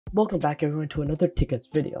Welcome back everyone to another tickets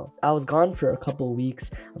video. I was gone for a couple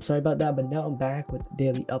weeks. I'm sorry about that, but now I'm back with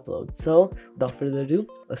daily uploads. So without further ado,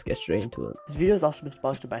 let's get straight into it. This video has also been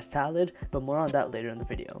sponsored by Salad, but more on that later in the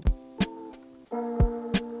video.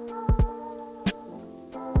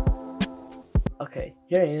 Okay,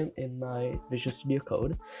 here I am in my Visual Studio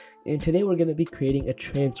Code, and today we're going to be creating a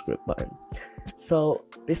transcript button. So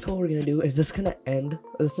basically what we're going to do is this is not going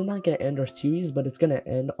to end our series, but it's going to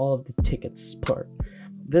end all of the tickets part.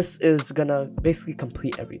 This is gonna basically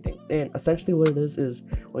complete everything, and essentially what it is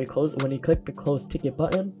when you click the close ticket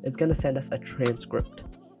button, it's gonna send us a transcript.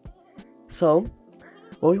 So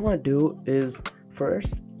what we want to do is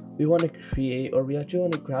first we want to create, or we actually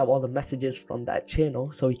want to grab all the messages from that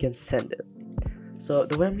channel so we can send it. So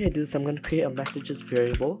the way I'm gonna do this, I'm gonna create a messages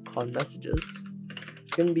variable called messages.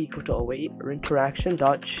 It's gonna be equal to await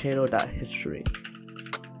interaction.channel.history,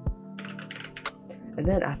 and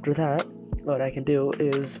then after that what I can do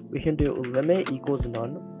is we can do limit equals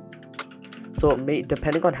none. So it may,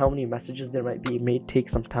 depending on how many messages there might be, it may take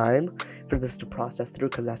some time for this to process through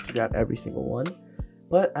because it has to grab every single one.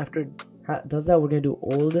 But after it does that, we're going to do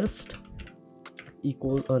oldest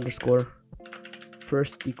equals underscore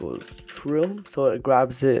first equals true. So it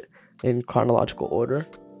grabs it in chronological order.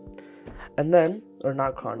 And then, or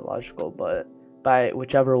not chronological, but by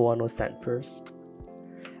whichever one was sent first.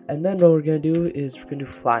 And then what we're going to do is we're going to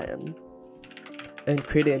do flatten and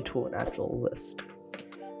create it into an actual list.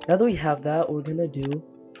 Now that we have that, we're gonna do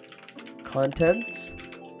contents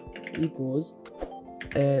equals,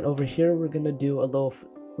 and over here we're gonna do a little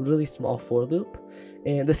really small for loop,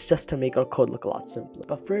 and this is just to make our code look a lot simpler.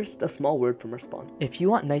 But first, a small word from our sponsor. If you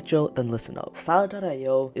want Nitro, then listen up.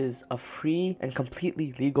 Salad.io is a free and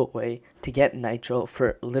completely legal way to get Nitro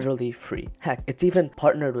for literally free. Heck, it's even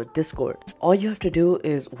partnered with Discord. All you have to do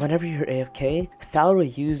is whenever you're AFK, Salad will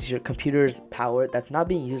use your computer's power that's not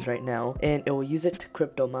being used right now, and it will use it to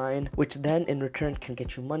crypto mine, which then in return can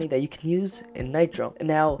get you money that you can use in Nitro. And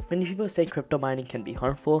now, many people say crypto mining can be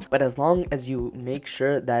harmful, but as long as you make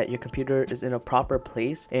sure that your computer is in a proper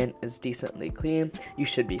place and is decently clean, you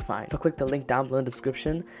should be fine. So click the link down below in the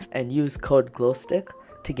description and use code Glowstik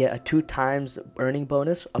to get a 2 times earning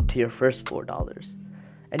bonus up to your first $4.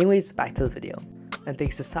 Anyways, back to the video. And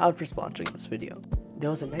thanks to Salad for sponsoring this video. There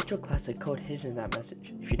was a Nitro Classic code hidden in that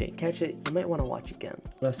message. If you didn't catch it, you might want to watch again.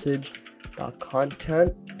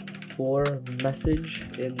 Message.content for message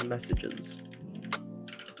in messages.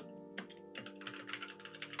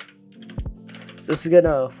 So this is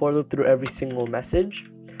gonna for loop through every single message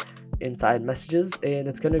inside messages, and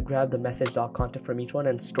it's gonna grab the message.content from each one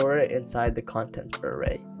and store it inside the contents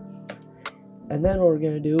array. And then what we're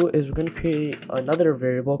gonna do is we're gonna create another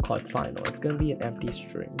variable called final. It's gonna be an empty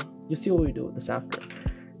string. You'll see what we do with this after.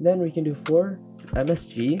 And then we can do for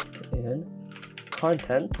msg and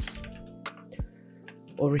contents.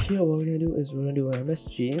 Over here, what we're gonna do is we're gonna do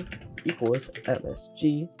msg equals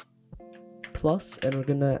msg plus, and we're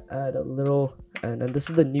gonna add a little, and this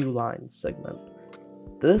is the new line segment.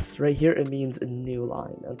 This right here, it means a new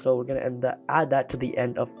line, and so we're gonna add that to the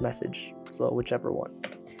end of message, so whichever one.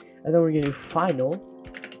 And then we're gonna do final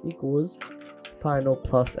equals final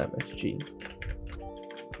plus msg.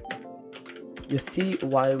 You'll see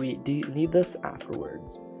why we need this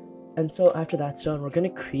afterwards. And so after that's done, we're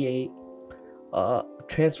gonna create a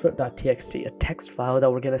transcript.txt, a text file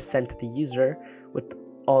that we're gonna send to the user with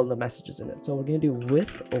all the messages in it. So we're gonna do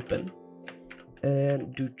with open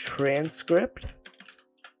and do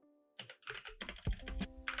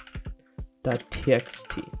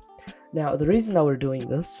transcript.txt. Now the reason that we're doing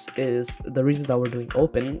this is, the reason that we're doing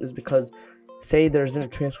open is because say there's a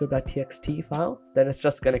transcript.txt file, then it's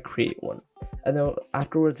just gonna create one, and then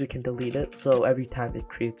afterwards we can delete it, so every time it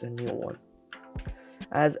creates a new one.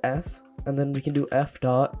 As f, and then we can do f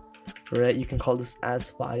dot, right, you can call this as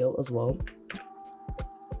file as well,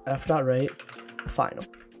 f.write final,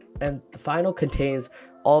 and the final contains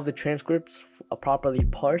all the transcripts properly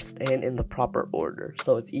parsed and in the proper order,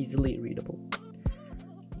 so it's easily readable.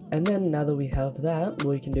 And then now that we have that, what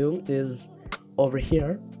we can do is over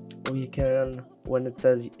here we can, when it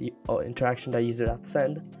says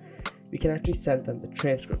interaction.user.send, we can actually send them the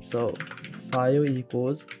transcript. So file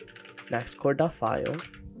equals nextcore.file,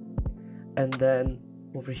 and then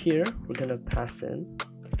over here we're gonna pass in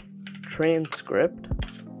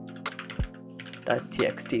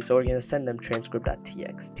transcript.txt. So we're gonna send them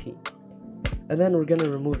transcript.txt, and then we're gonna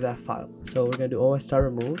remove that file. So we're gonna do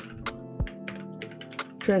os.remove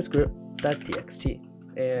transcript.txt,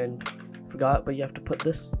 and forgot, but you have to put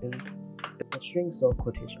this in the string, so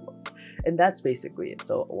quotation marks. And that's basically it.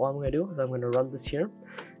 So what I'm gonna do is I'm gonna run this here,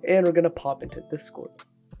 and we're gonna pop into Discord.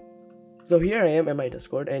 This So here I am in my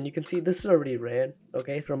Discord, and you can see this is already ran,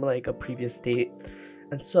 okay, from like a previous date.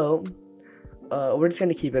 And so we're just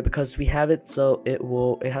gonna keep it because we have it, so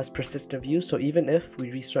it has persistent view. So even if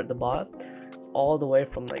we restart the bot, it's all the way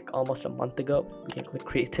from like almost a month ago. We can click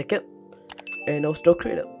create ticket, and it'll still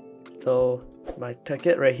create it. So my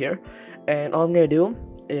ticket right here, and all I'm gonna do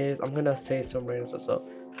is I'm gonna say some random stuff. So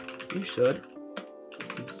you should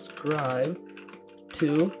subscribe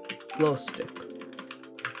to Glowstik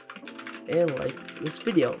and like this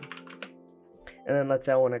video. And then let's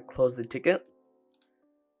say I want to close the ticket.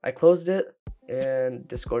 I closed it and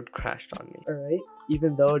Discord crashed on me. Alright,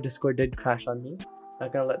 even though Discord did crash on me, I'm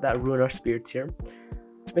not gonna let that ruin our spirits here.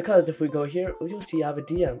 Because if we go here, you'll see I have a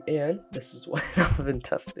DM, and this is what I've been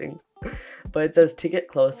testing. But it says ticket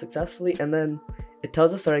closed successfully, and then it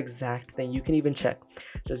tells us our exact thing. You can even check.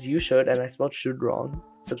 It says you should, and I spelled should wrong,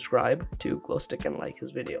 subscribe to Glowstik and like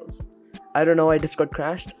his videos. I don't know why Discord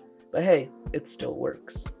crashed, but hey, it still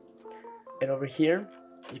works. And over here,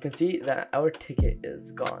 you can see that our ticket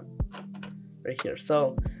is gone. Right here.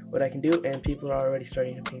 So what I can do, and people are already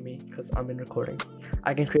starting to ping me because I'm in recording,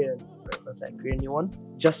 I can create let's say create a new one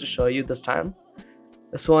just to show you this time.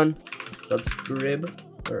 This one, subscribe,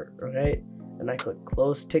 right? And I click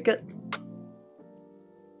close ticket.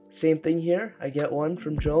 Same thing here. I get one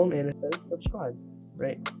from Joan and it says subscribe,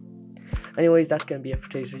 right? Anyways, that's gonna be it for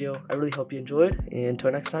today's video. I really hope you enjoyed, and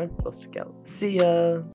until next time, Glowstik out. See ya.